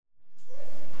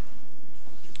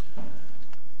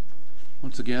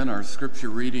Once again, our scripture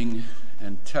reading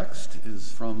and text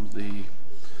is from the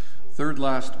third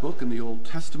last book in the Old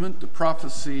Testament, the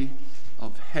prophecy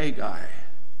of Haggai.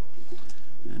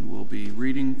 And we'll be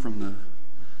reading from the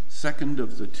second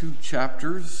of the two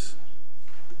chapters,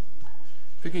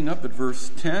 picking up at verse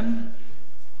 10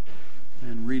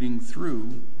 and reading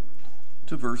through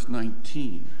to verse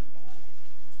 19.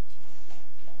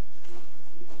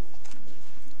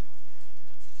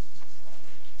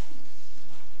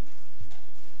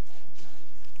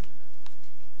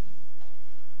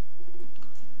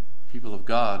 People of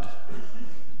God,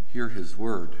 hear his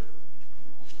word.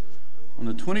 On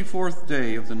the 24th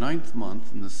day of the 9th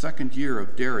month, in the second year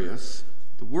of Darius,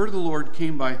 the word of the Lord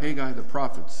came by Haggai the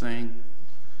prophet, saying,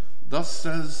 "Thus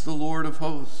says the Lord of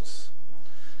hosts,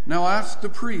 now ask the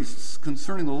priests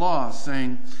concerning the law,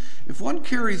 saying, if one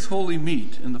carries holy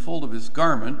meat in the fold of his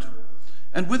garment,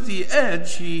 and with the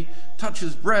edge he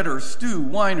touches bread or stew,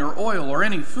 wine or oil, or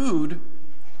any food,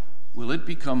 will it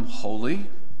become holy?"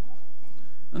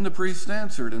 And the priest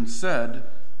answered and said,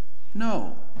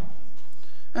 "No."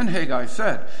 And Haggai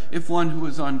said, "If one who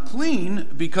is unclean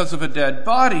because of a dead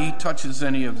body touches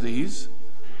any of these,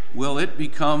 will it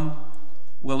be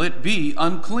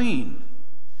unclean?"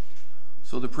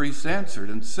 So the priest answered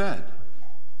and said,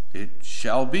 "It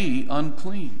shall be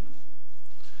unclean."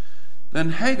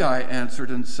 Then Haggai answered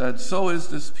and said, "So is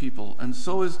this people, and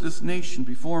so is this nation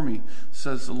before me,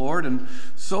 says the Lord, and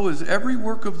so is every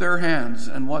work of their hands,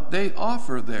 and what they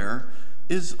offer there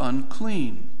is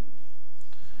unclean.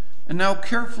 And now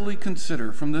carefully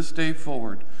consider from this day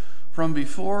forward, from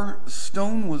before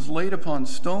stone was laid upon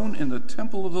stone in the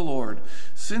temple of the Lord,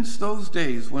 since those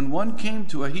days when one came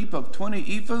to a heap of 20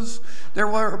 ephahs, there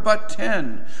were but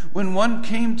 10. When one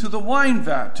came to the wine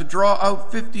vat to draw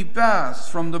out 50 baths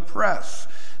from the press,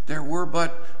 there were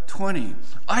but 20.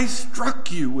 I struck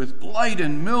you with blight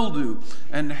and mildew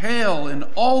and hail in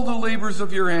all the labors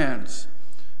of your hands,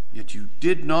 yet you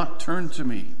did not turn to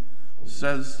me,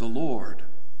 says the Lord.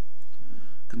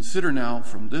 Consider now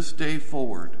from this day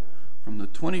forward, from the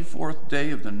 24th day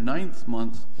of the 9th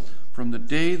month, from the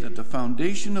day that the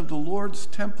foundation of the Lord's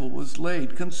temple was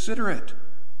laid. Consider it.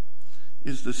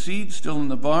 Is the seed still in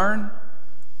the barn?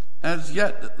 As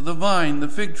yet the vine, the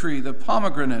fig tree, the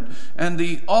pomegranate, and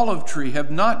the olive tree have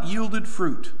not yielded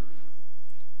fruit.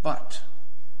 But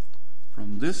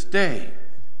from this day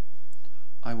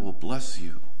I will bless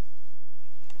you."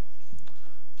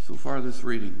 So far this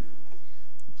reading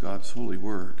of God's holy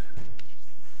word.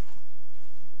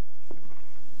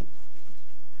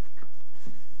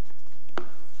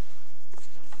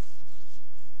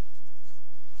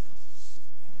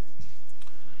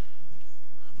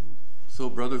 So,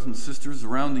 brothers and sisters,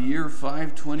 around the year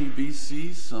 520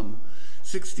 BC, some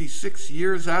 66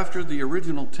 years after the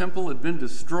original temple had been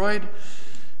destroyed,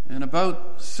 and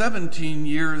about 17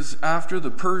 years after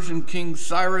the Persian king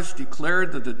Cyrus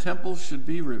declared that the temple should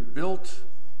be rebuilt,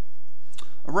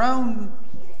 around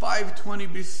 520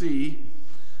 BC,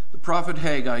 the prophet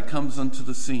Haggai comes onto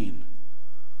the scene,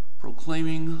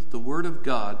 proclaiming the word of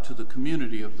God to the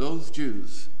community of those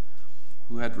Jews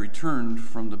who had returned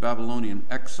from the Babylonian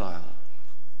exile.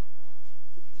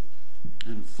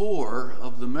 And 4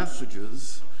 of the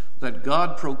messages that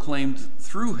God proclaimed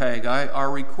through Haggai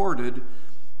are recorded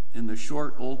in the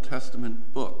short Old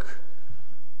Testament book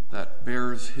that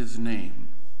bears his name.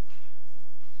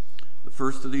 The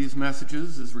first of these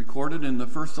messages is recorded in the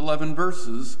first 11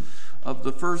 verses of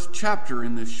the first chapter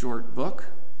in this short book.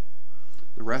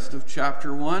 The rest of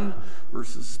chapter 1,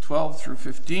 verses 12 through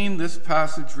 15, this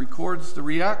passage records the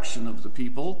reaction of the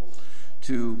people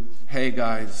to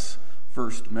Haggai's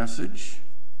first message.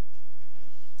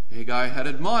 Haggai had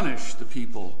admonished the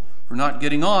people for not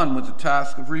getting on with the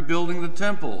task of rebuilding the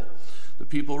temple. The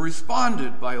people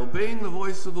responded by obeying the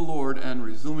voice of the Lord and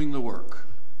resuming the work.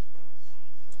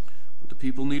 But the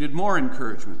people needed more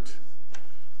encouragement.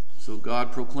 So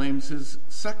God proclaims his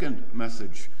second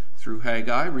message through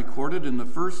Haggai, recorded in the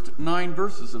first 9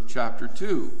 verses of chapter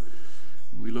 2.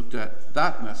 We looked at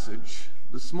that message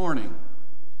this morning.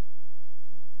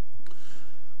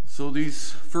 So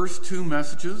these first 2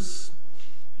 messages,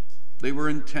 they were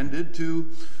intended to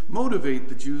motivate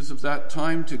the Jews of that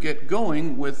time to get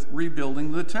going with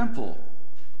rebuilding the temple.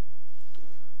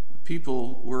 The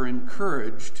people were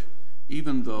encouraged,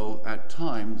 even though at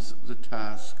times the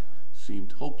task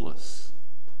seemed hopeless.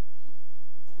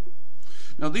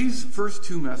 Now, these first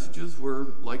 2 messages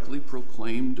were likely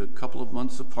proclaimed a couple of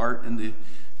months apart in the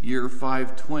year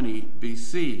 520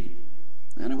 BC.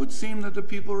 And it would seem that the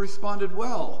people responded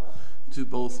well to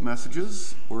both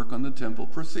messages. Work on the temple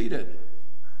proceeded.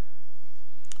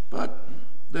 But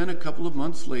then a couple of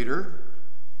months later,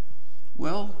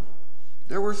 well,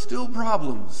 there were still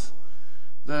problems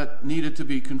that needed to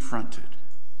be confronted.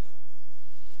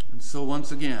 And so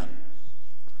once again,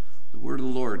 the word of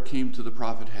the Lord came to the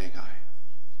prophet Haggai,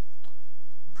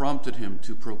 prompted him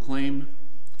to proclaim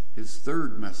his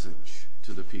third message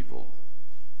to the people.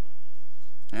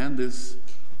 And this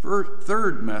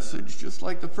third message, just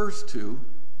like the first two,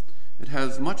 it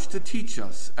has much to teach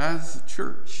us as a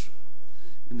church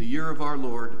in the year of our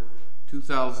Lord,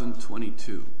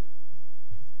 2022.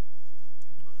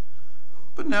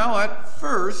 But now at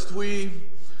first we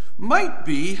might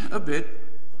be a bit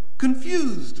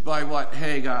confused by what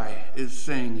Haggai is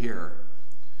saying here.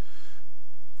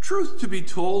 Truth to be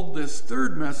told, this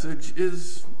third message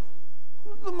is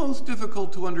the most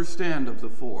difficult to understand of the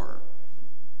four.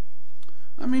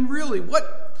 I mean, really,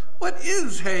 what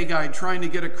is Haggai trying to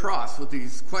get across with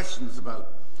these questions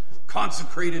about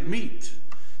consecrated meat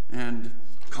and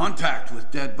contact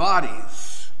with dead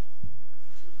bodies?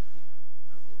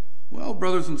 Well,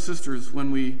 brothers and sisters,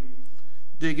 when we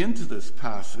dig into this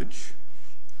passage,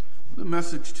 the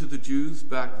message to the Jews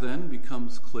back then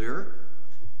becomes clear,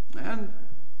 and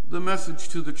the message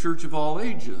to the church of all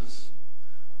ages,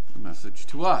 the message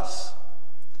to us,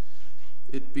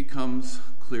 it becomes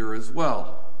clear as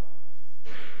well.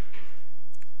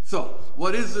 So,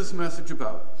 what is this message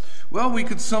about? Well, we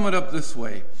could sum it up this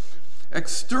way.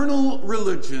 External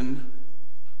religion,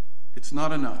 it's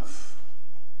not enough.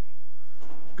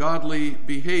 Godly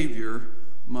behavior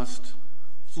must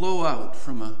flow out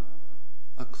from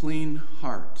a clean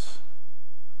heart,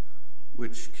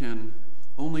 which can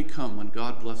only come when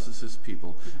God blesses his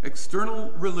people. External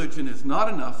religion is not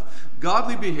enough.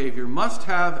 Godly behavior must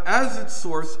have as its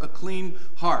source a clean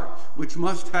heart, which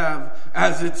must have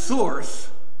as its source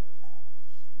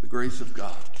the grace of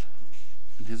God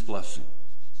and his blessing.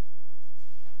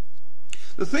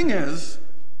 The thing is,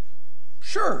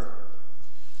 sure,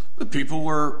 the people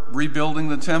were rebuilding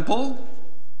the temple.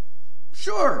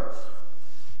 Sure,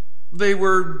 they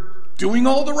were doing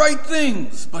all the right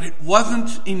things, but it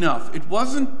wasn't enough. It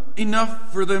wasn't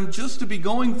enough for them just to be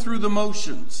going through the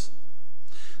motions.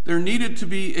 There needed to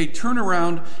be a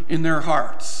turnaround in their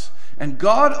hearts, and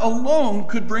God alone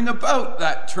could bring about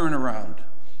that turnaround.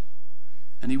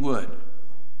 And he would.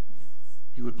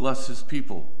 He would bless his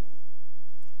people.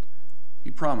 He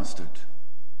promised it.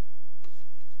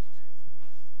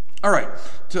 All right,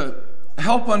 to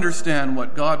help understand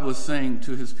what God was saying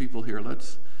to his people here,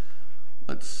 let's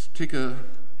take a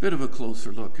bit of a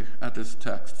closer look at this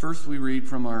text. First, we read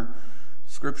from our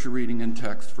scripture reading and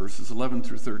text, verses 11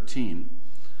 through 13.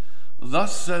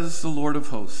 Thus says the Lord of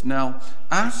hosts, now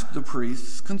ask the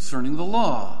priests concerning the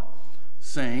law,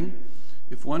 saying,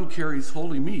 if one carries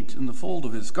holy meat in the fold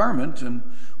of his garment, and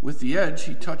with the edge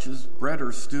he touches bread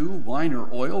or stew, wine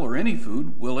or oil, or any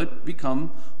food, will it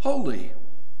become holy?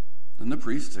 Then the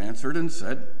priests answered and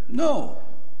said, no.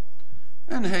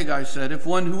 And Haggai said, if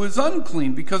one who is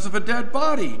unclean because of a dead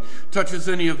body touches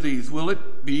any of these, will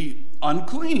it be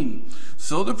unclean?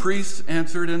 So the priests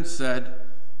answered and said,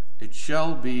 it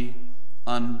shall be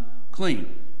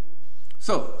unclean.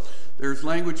 So, there's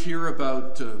language here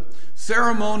about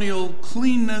ceremonial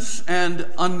cleanness and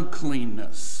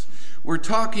uncleanness. We're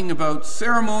talking about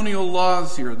ceremonial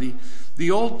laws here,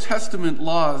 the Old Testament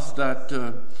laws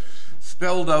that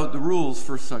spelled out the rules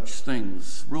for such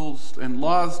things, rules and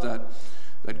laws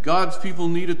that God's people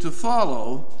needed to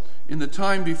follow in the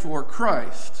time before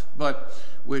Christ, but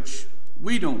which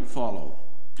we don't follow.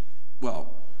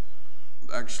 Well,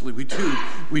 actually we do.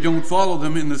 We don't follow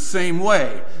them in the same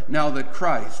way now that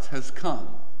Christ has come.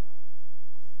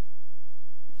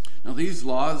 Now these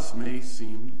laws may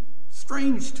seem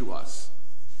strange to us,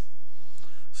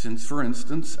 since, for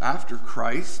instance, after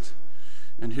Christ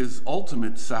and his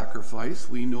ultimate sacrifice,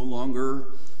 we no longer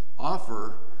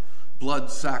offer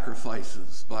blood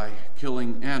sacrifices by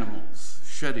killing animals,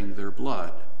 shedding their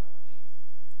blood.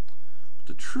 But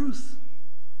the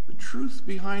truth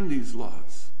behind these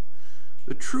laws,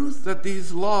 the truth that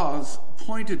these laws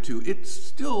pointed to, it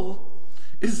still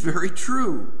is very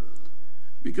true.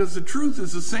 Because the truth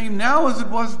is the same now as it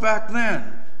was back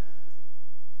then.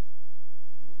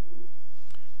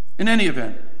 In any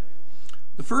event,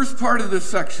 the first part of this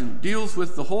section deals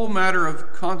with the whole matter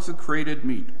of consecrated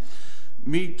meat.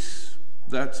 Meat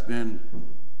that's been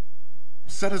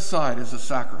set aside as a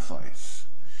sacrifice.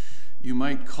 You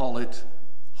might call it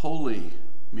holy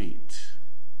meat.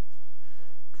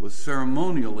 It was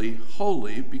ceremonially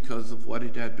holy because of what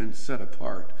it had been set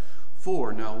apart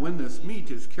for. Now, when this meat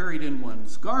is carried in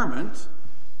one's garment,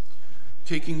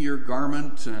 taking your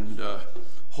garment and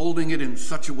holding it in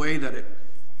such a way that it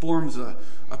forms a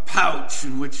pouch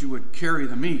in which you would carry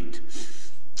the meat.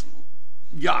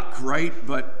 yuck, right?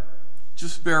 But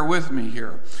just bear with me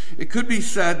here. It could be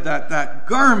said that that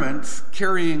garment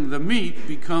carrying the meat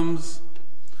becomes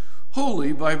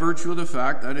holy by virtue of the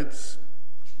fact that it's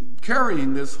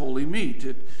carrying this holy meat.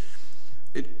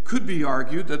 It could be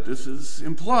argued that this is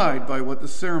implied by what the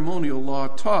ceremonial law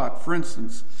taught. For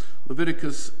instance,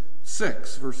 Leviticus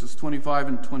 6, verses 25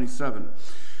 and 27.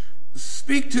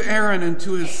 Speak to Aaron and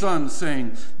to his sons,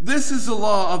 saying, this is the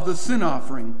law of the sin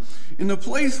offering. In the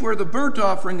place where the burnt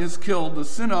offering is killed, the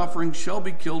sin offering shall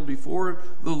be killed before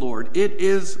the Lord. It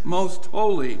is most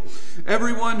holy.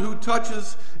 Everyone who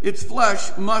touches its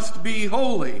flesh must be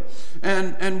holy.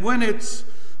 And when its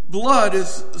blood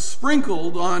is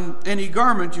sprinkled on any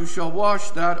garment, you shall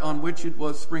wash that on which it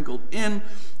was sprinkled in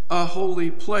a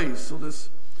holy place. So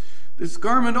this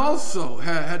garment also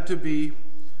had to be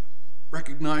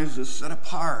recognized as set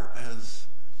apart,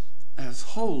 as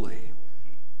holy.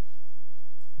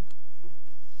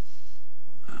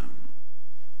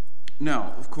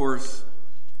 Now, of course,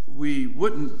 we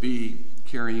wouldn't be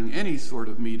carrying any sort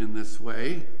of meat in this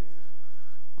way.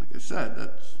 Like I said,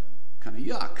 that's kind of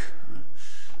yuck.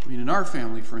 I mean, in our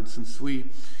family, for instance, we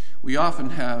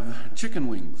often have chicken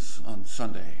wings on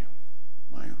Sunday.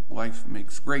 My wife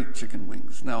makes great chicken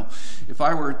wings. Now, if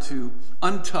I were to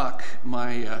untuck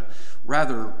my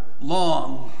rather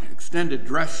long, extended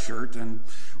dress shirt and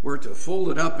were to fold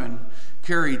it up and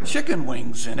carry chicken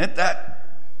wings in it, that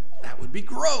would be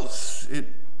gross. It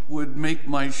would make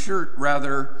my shirt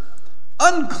rather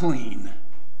unclean.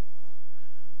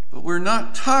 But we're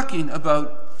not talking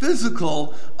about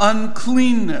physical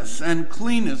uncleanness and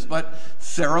cleanness, but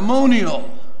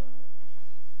ceremonial.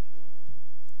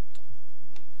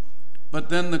 But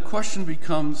then the question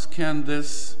becomes, can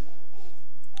this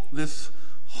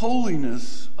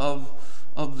holiness of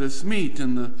this meat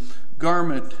and the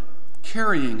garment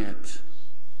carrying it,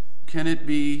 can it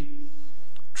be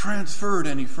transferred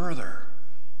any further?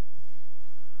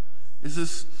 Is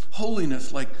this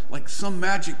holiness like some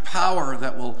magic power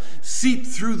that will seep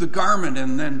through the garment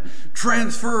and then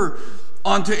transfer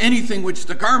onto anything which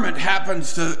the garment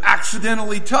happens to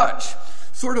accidentally touch?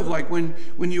 Sort of like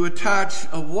when you attach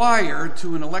a wire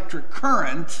to an electric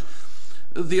current,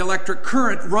 the electric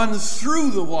current runs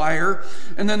through the wire,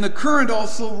 and then the current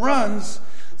also runs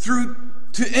through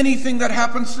to anything that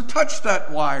happens to touch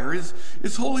that wire. Is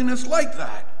holiness like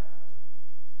that?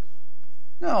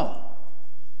 No.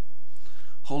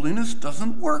 Holiness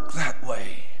doesn't work that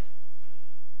way.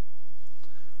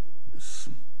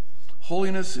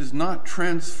 Holiness is not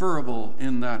transferable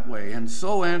in that way. And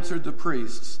so answered the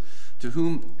priests, to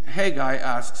whom Haggai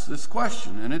asks this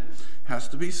question. And it has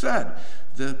to be said,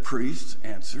 the priests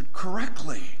answered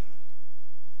correctly.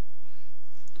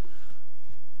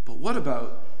 But what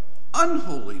about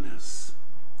unholiness,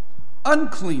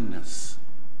 uncleanness?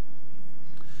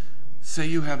 Say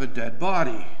you have a dead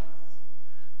body,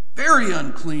 very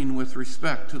unclean with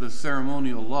respect to the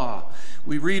ceremonial law.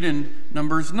 We read in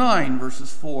Numbers 9,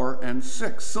 verses 4 and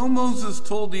 6. So Moses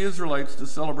told the Israelites to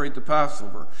celebrate the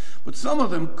Passover, but some of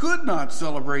them could not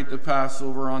celebrate the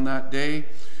Passover on that day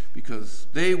because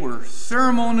they were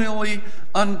ceremonially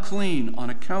unclean on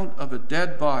account of a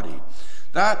dead body.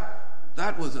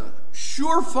 That was a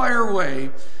surefire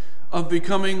way of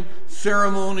becoming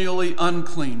ceremonially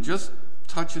unclean. Just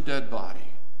touch a dead body.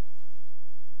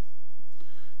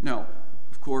 Now,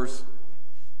 of course,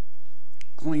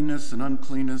 cleanness and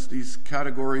uncleanness, these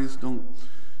categories don't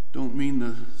mean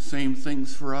the same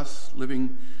things for us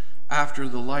living after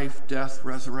the life, death,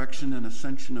 resurrection, and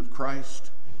ascension of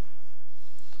Christ.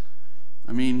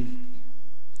 I mean,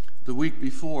 the week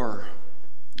before,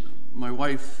 my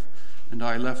wife and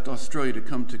I left Australia to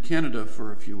come to Canada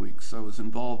for a few weeks. I was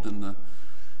involved in the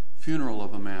funeral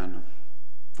of a man,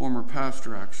 a former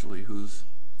pastor actually, whose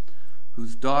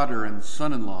daughter and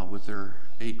son-in-law with their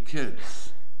 8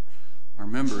 kids are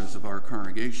members of our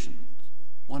congregation.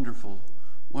 Wonderful,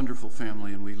 wonderful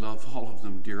family, and we love all of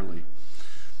them dearly.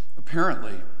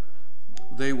 Apparently,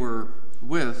 they were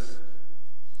with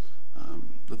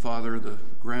the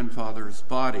grandfather's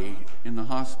body in the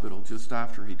hospital just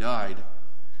after he died.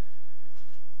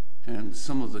 And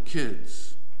some of the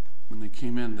kids, when they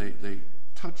came in, they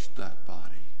touched that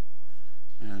body.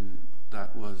 And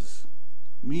that was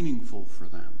meaningful for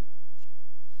them.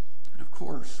 And of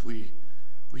course, we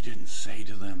didn't say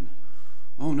to them,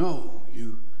 "Oh no,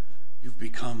 you've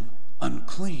become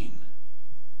unclean."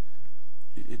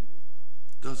 It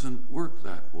doesn't work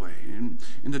that way.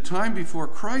 In the time before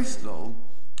Christ, though,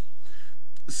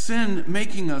 sin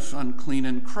making us unclean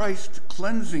and Christ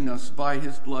cleansing us by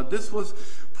his blood, this was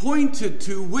pointed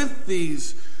to with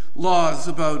these laws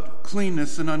about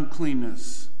cleanness and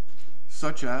uncleanness.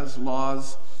 such as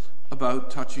laws about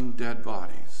touching dead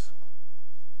bodies.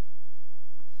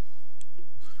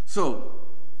 So,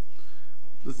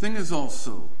 the thing is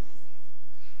also,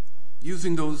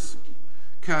 using those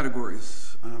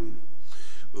categories,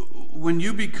 when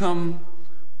you become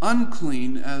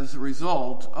unclean as a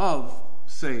result of,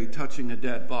 say, touching a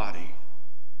dead body,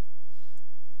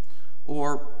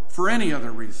 or for any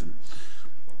other reason,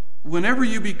 whenever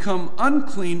you become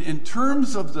unclean in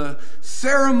terms of the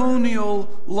ceremonial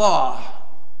law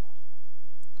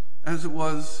as it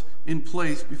was in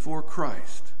place before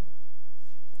Christ,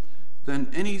 then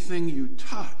anything you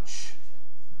touch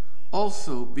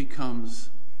also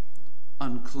becomes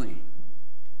unclean.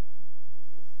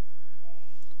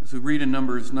 As we read in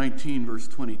Numbers 19, verse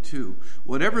 22,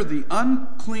 whatever the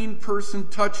unclean person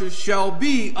touches shall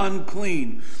be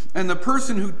unclean, and the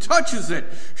person who touches it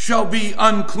shall be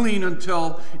unclean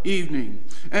until evening.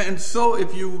 And so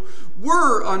if you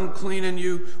were unclean and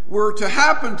you were to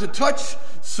happen to touch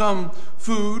some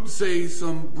food, say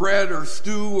some bread or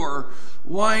stew or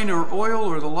wine or oil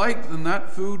or the like, then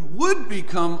that food would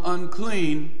become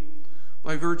unclean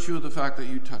by virtue of the fact that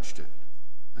you touched it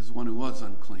as one who was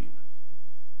unclean.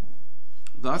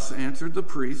 Thus answered the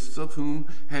priests of whom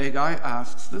Haggai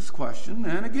asks this question,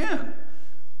 and again,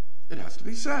 it has to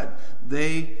be said,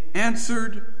 they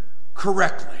answered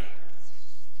correctly.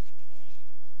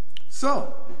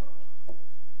 So,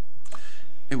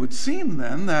 it would seem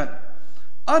then that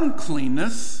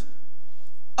uncleanness,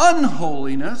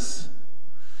 unholiness,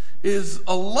 is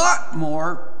a lot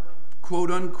more,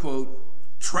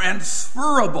 quote-unquote,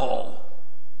 transferable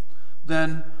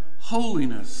than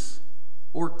holiness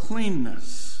or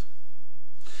cleanness.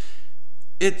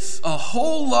 It's a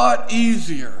whole lot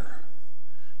easier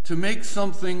to make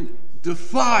something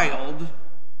defiled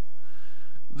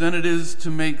than it is to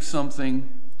make something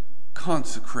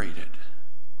consecrated.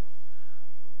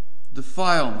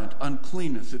 Defilement,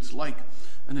 uncleanness, it's like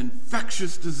an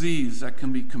infectious disease that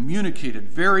can be communicated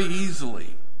very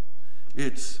easily.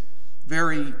 It's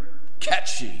very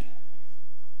catchy.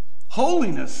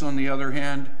 Holiness, on the other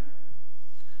hand,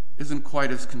 isn't quite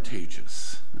as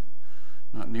contagious.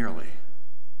 Not nearly.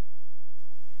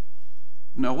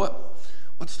 Now,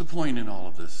 what's the point in all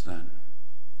of this then?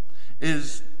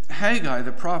 Is Haggai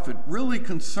the prophet really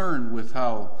concerned with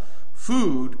how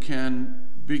food can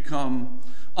become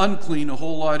unclean a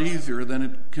whole lot easier than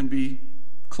it can be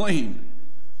clean?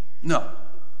 No,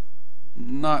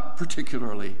 not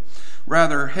particularly.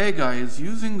 Rather, Haggai is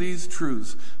using these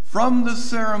truths from the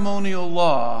ceremonial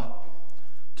law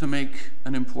to make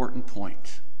an important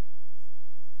point.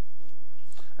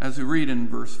 As we read in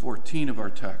verse 14 of our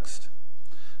text,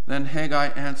 then Haggai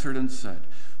answered and said,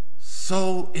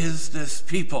 "So is this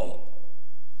people,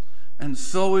 and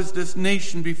so is this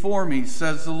nation before me,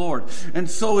 says the Lord, and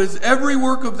so is every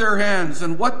work of their hands,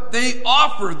 and what they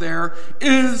offer there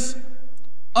is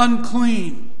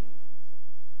unclean.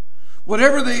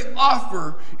 Whatever they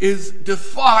offer is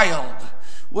defiled.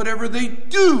 Whatever they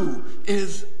do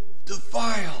is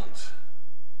defiled."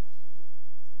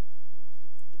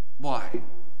 Why?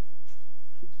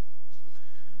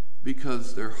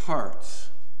 Because their hearts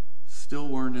still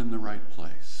weren't in the right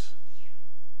place.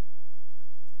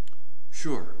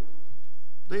 Sure,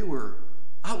 they were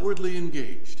outwardly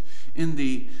engaged in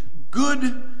the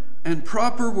good and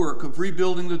proper work of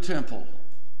rebuilding the temple,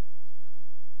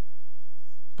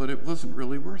 but it wasn't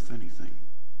really worth anything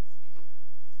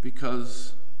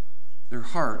because their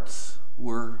hearts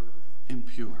were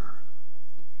impure.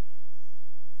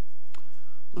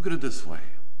 Look at it this way,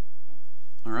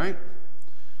 all right?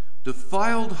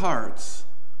 Defiled hearts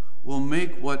will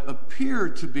make what appear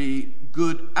to be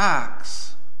good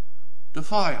acts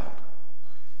defiled.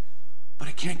 But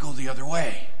it can't go the other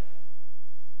way.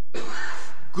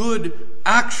 Good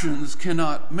actions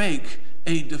cannot make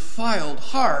a defiled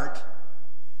heart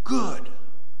good.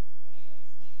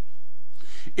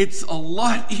 It's a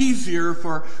lot easier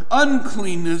for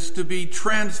uncleanness to be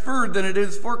transferred than it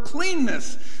is for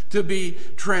cleanness to be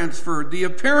transferred. The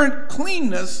apparent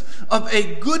cleanness of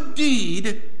a good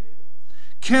deed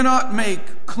cannot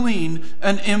make clean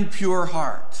an impure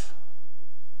heart.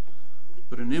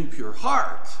 But an impure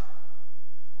heart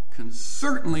can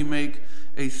certainly make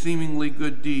a seemingly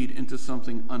good deed into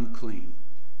something unclean.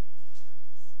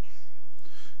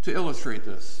 To illustrate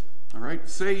this, all right,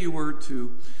 say you were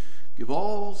to give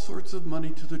all sorts of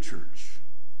money to the church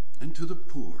and to the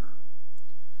poor.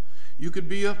 You could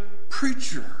be a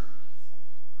preacher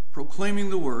proclaiming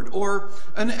the word, or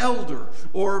an elder,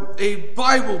 or a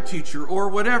Bible teacher, or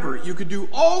whatever. You could do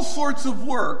all sorts of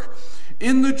work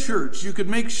in the church. You could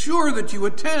make sure that you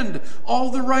attend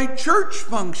all the right church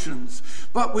functions.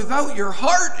 But without your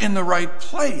heart in the right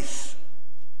place,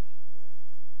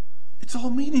 it's all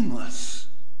meaningless.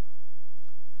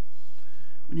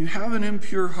 When you have an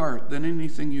impure heart, then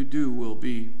anything you do will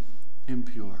be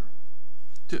impure.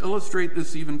 To illustrate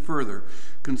this even further,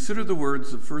 consider the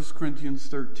words of 1 Corinthians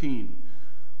 13,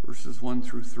 verses 1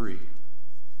 through 3.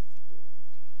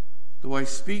 Though I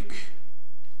speak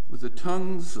with the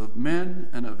tongues of men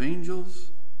and of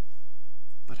angels,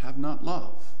 but have not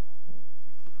love,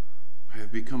 I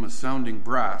have become a sounding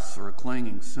brass or a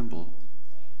clanging cymbal.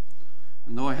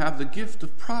 And though I have the gift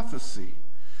of prophecy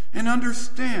and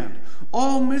understand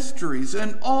all mysteries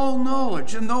and all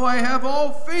knowledge, and though I have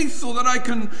all faith so that I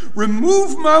can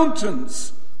remove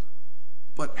mountains,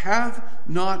 but have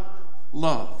not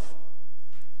love,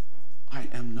 I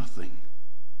am nothing.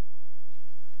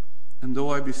 And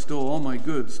though I bestow all my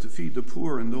goods to feed the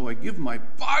poor, and though I give my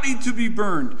body to be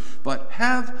burned, but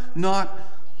have not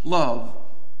love,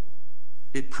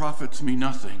 it profits me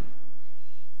nothing.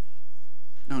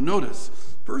 Now notice,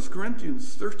 1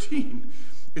 Corinthians 13,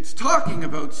 it's talking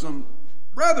about some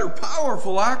rather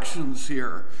powerful actions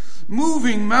here.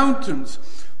 Moving mountains,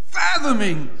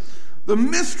 fathoming the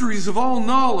mysteries of all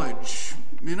knowledge.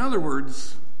 In other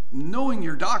words, knowing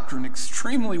your doctrine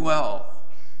extremely well.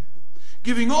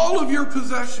 Giving all of your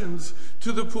possessions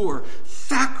to the poor.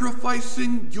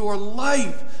 Sacrificing your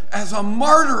life as a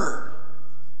martyr.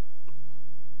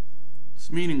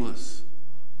 It's meaningless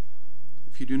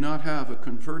if you do not have a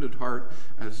converted heart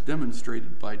as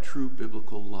demonstrated by true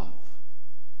biblical love.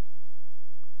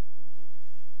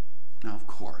 Now, of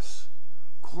course,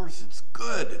 it's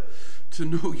good to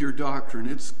know your doctrine.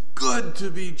 It's good to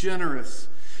be generous.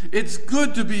 It's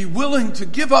good to be willing to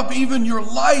give up even your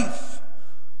life.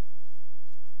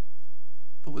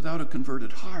 But without a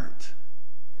converted heart,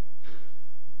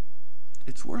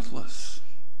 it's worthless.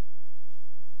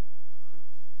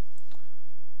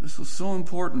 This was so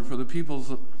important for the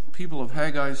people of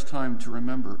Haggai's time to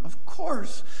remember. Of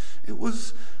course, it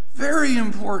was very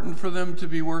important for them to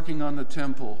be working on the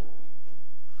temple.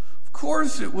 Of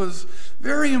course, it was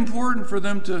very important for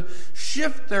them to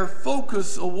shift their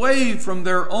focus away from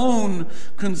their own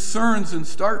concerns and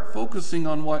start focusing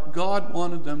on what God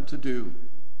wanted them to do.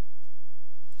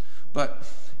 But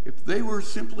if they were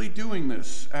simply doing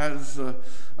this as a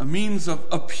means of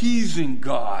appeasing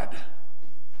God,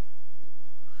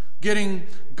 getting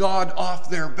God off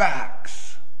their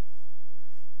backs,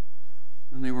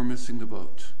 then they were missing the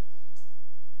boat.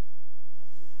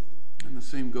 And the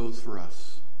same goes for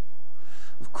us.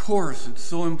 Of course, it's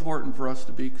so important for us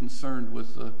to be concerned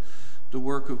with the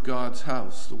work of God's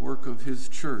house, the work of His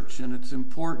church, and it's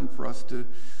important for us to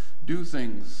do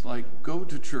things like go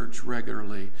to church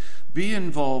regularly, be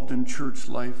involved in church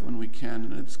life when we can.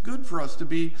 And it's good for us to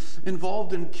be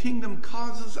involved in kingdom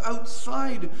causes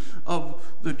outside of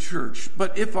the church.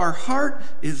 But if our heart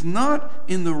is not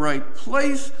in the right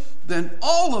place, then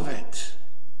all of it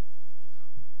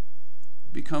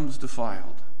becomes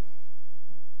defiled.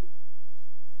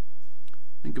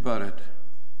 Think about it.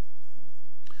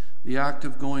 The act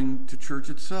of going to church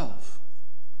itself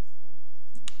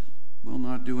will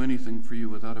not do anything for you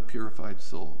without a purified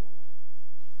soul.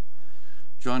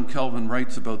 John Calvin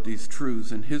writes about these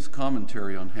truths in his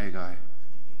commentary on Haggai.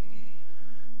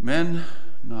 Men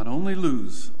not only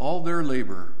lose all their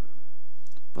labor,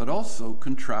 but also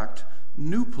contract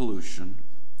new pollution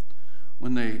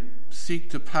when they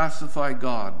seek to pacify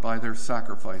God by their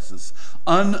sacrifices,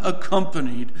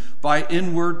 unaccompanied by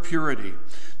inward purity.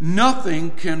 Nothing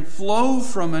can flow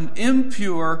from an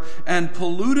impure and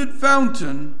polluted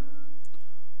fountain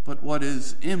but what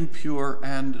is impure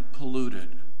and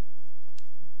polluted.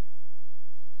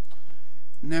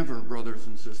 Never, brothers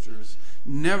and sisters,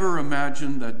 never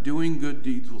imagine that doing good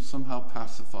deeds will somehow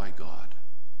pacify God.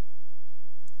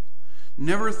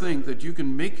 Never think that you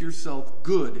can make yourself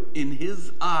good in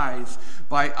His eyes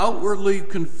by outwardly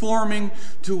conforming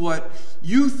to what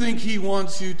you think He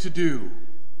wants you to do.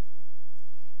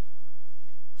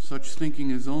 Such thinking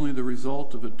is only the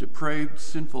result of a depraved,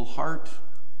 sinful heart,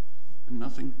 and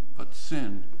nothing but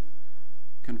sin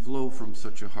can flow from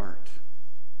such a heart.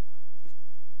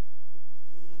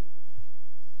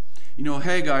 You know,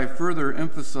 Haggai further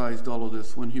emphasized all of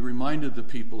this when he reminded the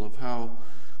people of how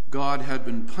God had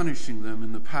been punishing them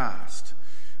in the past.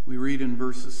 We read in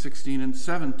verses 16 and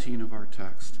 17 of our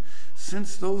text,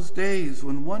 Since those days,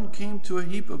 when one came to a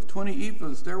heap of 20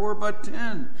 ephahs, there were but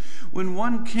 10. When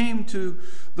one came to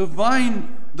the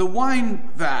wine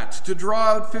vat to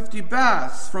draw out 50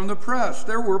 baths from the press,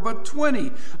 there were but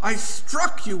 20. I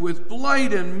struck you with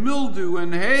blight and mildew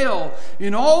and hail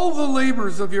in all the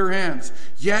labors of your hands,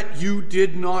 yet you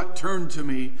did not turn to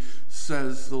me,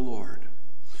 says the Lord.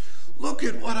 Look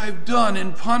at what I've done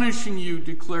in punishing you,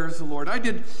 declares the Lord. I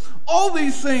did all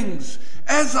these things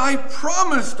as I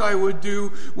promised I would do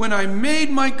when I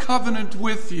made my covenant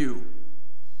with you.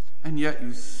 And yet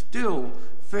you still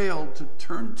failed to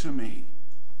turn to me.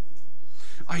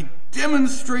 I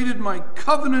demonstrated my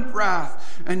covenant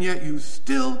wrath, and yet you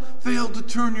still failed to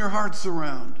turn your hearts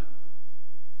around.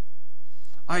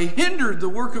 I hindered the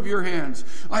work of your hands.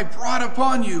 I brought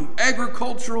upon you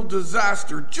agricultural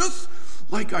disaster, just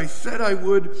like I said I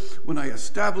would when I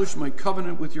established my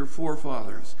covenant with your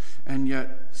forefathers. And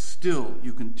yet still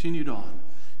you continued on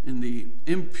in the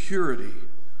impurity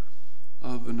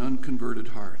of an unconverted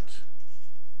heart.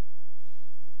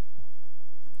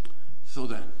 So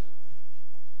then,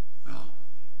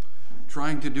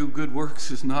 trying to do good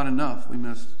works is not enough. We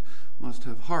must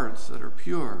have hearts that are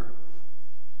pure.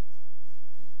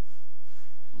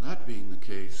 Well, that being the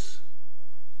case,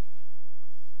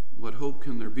 what hope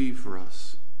can there be for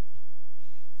us?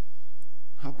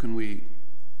 How can we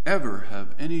ever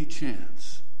have any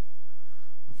chance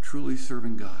of truly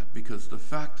serving God? Because the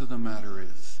fact of the matter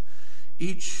is,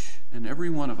 each and every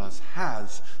one of us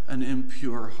has an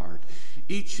impure heart.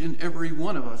 Each and every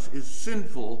one of us is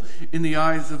sinful in the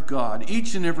eyes of God.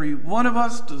 Each and every one of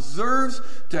us deserves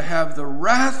to have the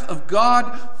wrath of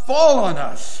God fall on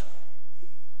us,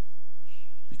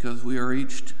 because we are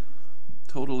each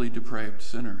totally depraved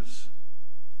sinners.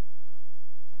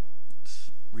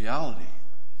 It's reality.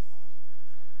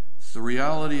 It's the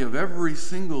reality of every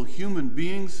single human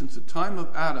being since the time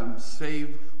of Adam,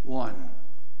 save one.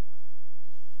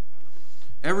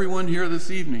 Everyone here this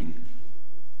evening,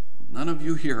 none of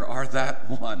you here are that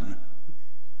one.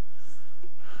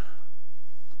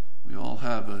 We all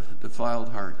have a defiled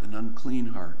heart, an unclean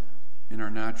heart in our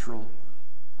natural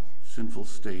sinful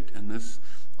state. And this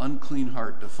unclean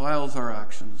heart defiles our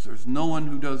actions. There's no one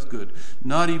who does good,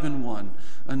 not even one.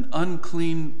 An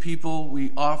unclean people,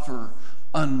 we offer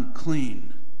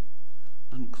unclean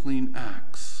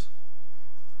acts.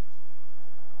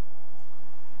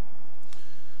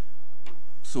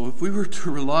 So if we were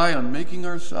to rely on making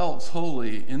ourselves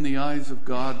holy in the eyes of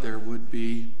God, there would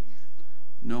be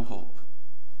no hope.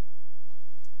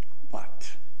 But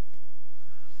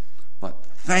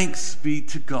thanks be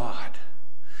to God,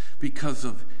 because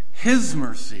of His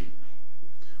mercy,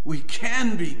 we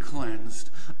can be cleansed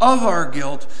of our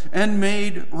guilt and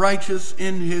made righteous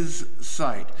in His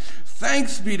sight.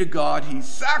 Thanks be to God, He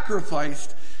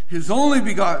sacrificed His only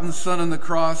begotten Son on the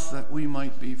cross that we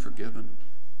might be forgiven.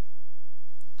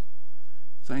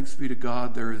 Thanks be to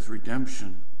God, there is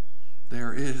redemption.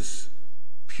 There is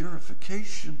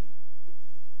purification.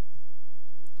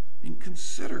 I mean,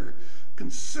 consider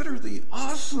the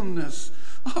awesomeness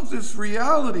of this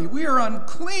reality. We are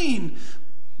unclean,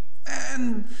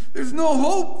 and there's no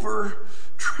hope for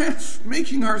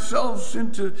making ourselves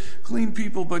into clean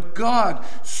people. But God,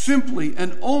 simply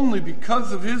and only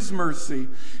because of His mercy,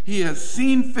 He has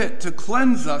seen fit to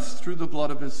cleanse us through the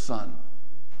blood of His Son.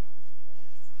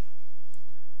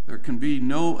 There can be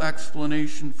no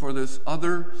explanation for this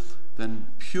other than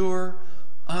pure,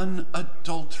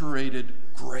 unadulterated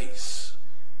grace.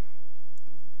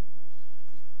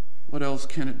 What else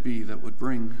can it be that would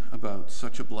bring about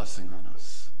such a blessing on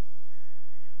us?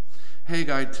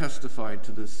 Haggai testified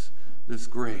to this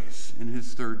grace in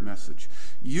his third message.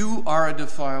 You are a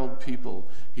defiled people,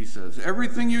 he says.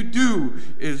 Everything you do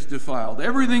is defiled.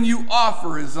 Everything you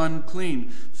offer is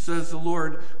unclean, says the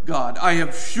Lord God. I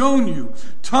have shown you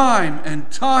time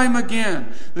and time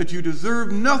again that you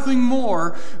deserve nothing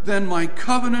more than my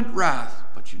covenant wrath.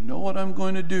 But you know what I'm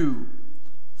going to do,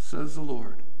 says the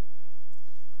Lord.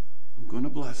 I'm going to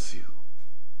bless you.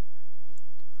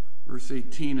 Verse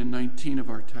 18 and 19 of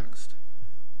our text.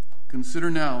 Consider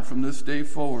now from this day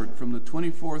forward, from the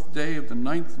 24th day of the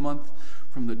 9th month,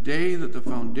 from the day that the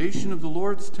foundation of the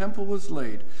Lord's temple was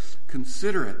laid.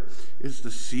 Consider it. Is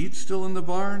the seed still in the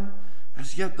barn?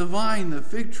 As yet the vine, the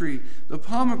fig tree, the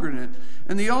pomegranate,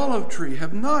 and the olive tree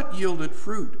have not yielded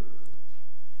fruit.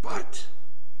 But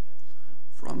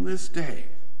from this day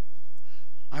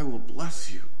I will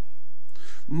bless you.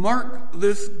 Mark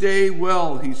this day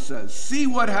well, he says. See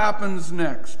what happens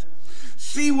next.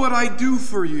 See what I do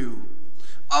for you.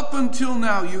 Up until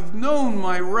now, you've known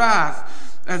my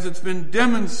wrath as it's been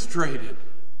demonstrated.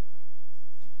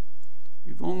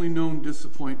 You've You've only known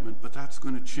disappointment, but that's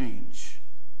going to change.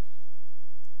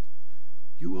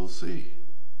 You will see.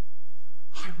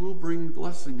 I will bring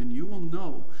blessing, and you will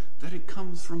know that it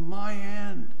comes from my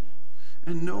hand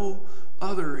and no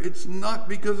other. It's not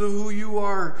because of who you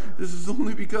are. This is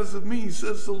only because of me,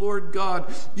 says the Lord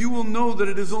God. You will know that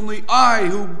it is only I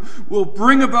who will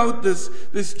bring about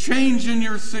this change in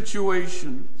your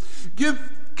situation. Give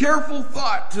careful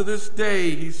thought to this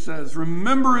day, he says.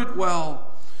 Remember it well,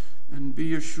 and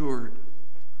be assured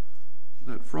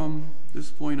that from this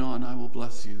point on I will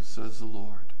bless you, says the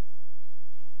Lord.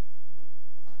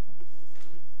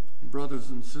 Brothers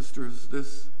and sisters,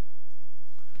 this,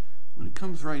 when it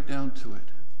comes right down to it,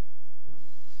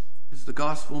 is the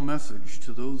gospel message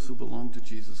to those who belong to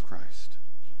Jesus Christ.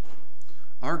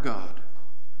 Our God,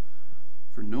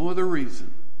 for no other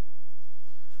reason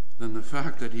than the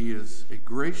fact that he is a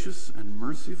gracious and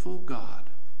merciful God,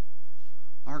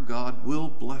 our God will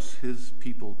bless his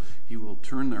people. He will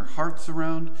turn their hearts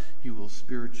around. He will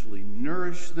spiritually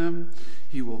nourish them.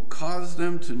 He will cause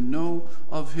them to know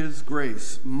of his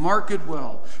grace. Mark it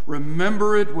well.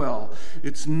 Remember it well.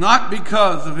 It's not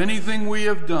because of anything we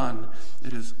have done.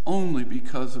 It is only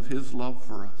because of his love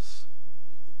for us.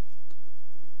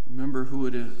 Remember who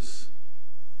it is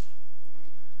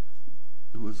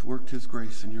who has worked his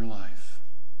grace in your life.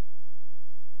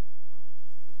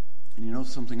 And you know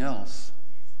something else?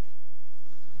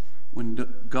 When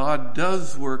God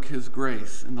does work his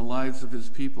grace in the lives of his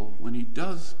people, when he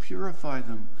does purify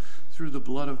them through the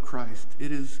blood of Christ, it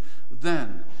is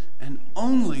then and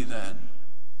only then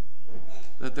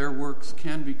that their works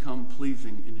can become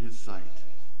pleasing in his sight.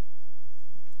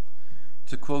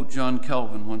 To quote John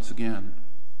Calvin once again,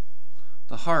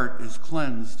 the heart is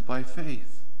cleansed by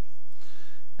faith,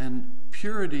 and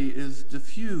purity is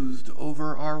diffused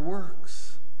over our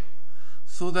works,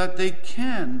 so that they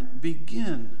can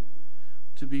begin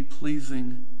to be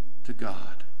pleasing to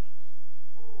God.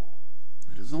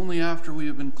 It is only after we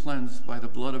have been cleansed by the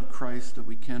blood of Christ that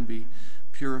we can be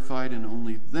purified, and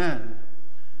only then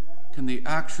can the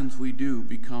actions we do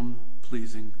become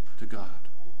pleasing to God.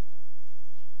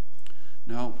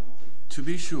 Now, to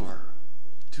be sure,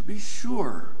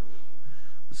 the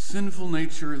sinful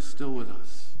nature is still with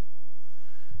us.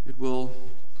 It will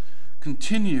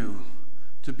continue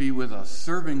to be with us,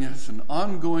 serving as an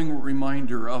ongoing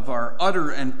reminder of our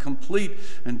utter and complete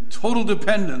and total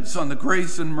dependence on the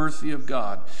grace and mercy of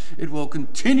God. It will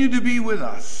continue to be with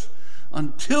us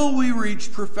until we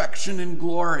reach perfection in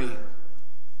glory.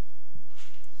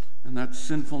 And that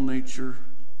sinful nature,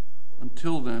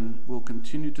 until then, will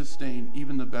continue to stain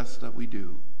even the best that we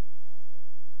do.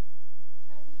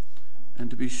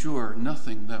 And to be sure,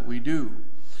 nothing that we do,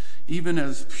 even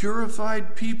as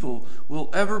purified people, will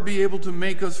ever be able to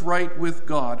make us right with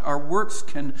God. Our works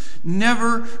can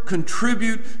never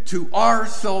contribute to our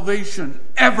salvation,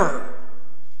 ever.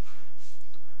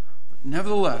 But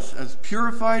nevertheless, as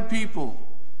purified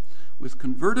people with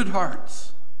converted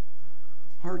hearts,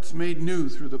 hearts made new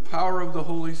through the power of the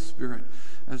Holy Spirit,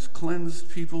 as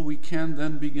cleansed people, we can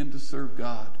then begin to serve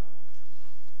God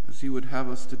as he would have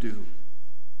us to do,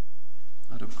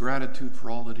 out of gratitude for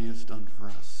all that he has done for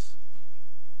us.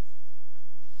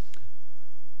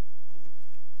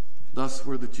 Thus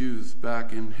were the Jews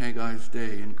back in Haggai's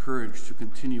day encouraged to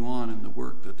continue on in the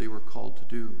work that they were called to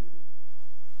do,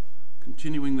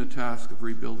 continuing the task of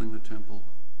rebuilding the temple.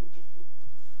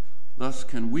 Thus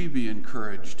can we be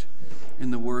encouraged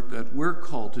in the work that we're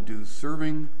called to do,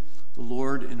 serving the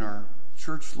Lord in our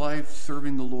church life,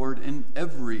 serving the Lord in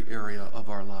every area of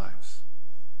our lives.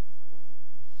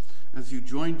 As you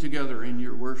join together in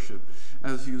your worship,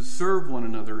 as you serve one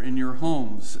another in your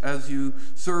homes, as you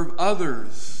serve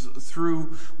others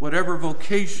through whatever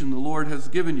vocation the Lord has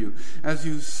given you, as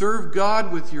you serve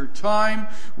God with your time,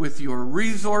 with your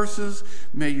resources,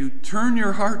 may you turn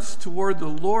your hearts toward the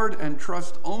Lord and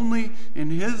trust only in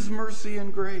his mercy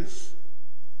and grace.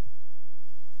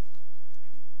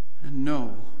 And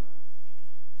know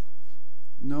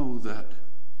that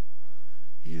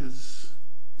he has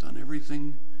done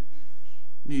everything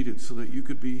needed so that you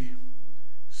could be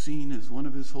seen as one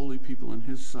of his holy people in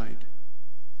his sight.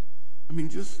 I mean,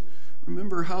 just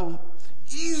remember how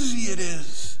easy it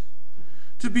is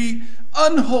to be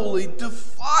unholy,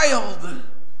 defiled,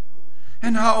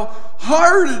 and how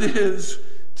hard it is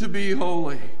to be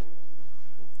holy.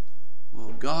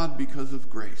 Well, God, because of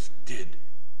grace, did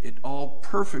it all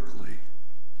perfectly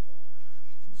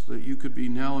so that you could be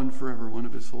now and forever one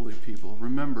of his holy people.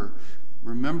 Remember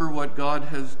what God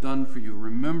has done for you.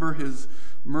 Remember his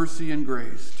mercy and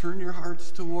grace. Turn your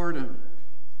hearts toward him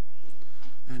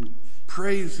and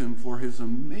praise him for his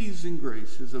amazing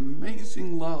grace, his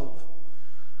amazing love,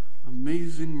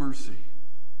 amazing mercy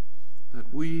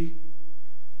that we,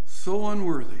 so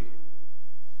unworthy,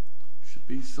 should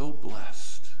be so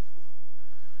blessed.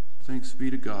 Thanks be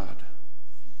to God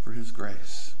for his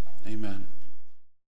grace. Amen.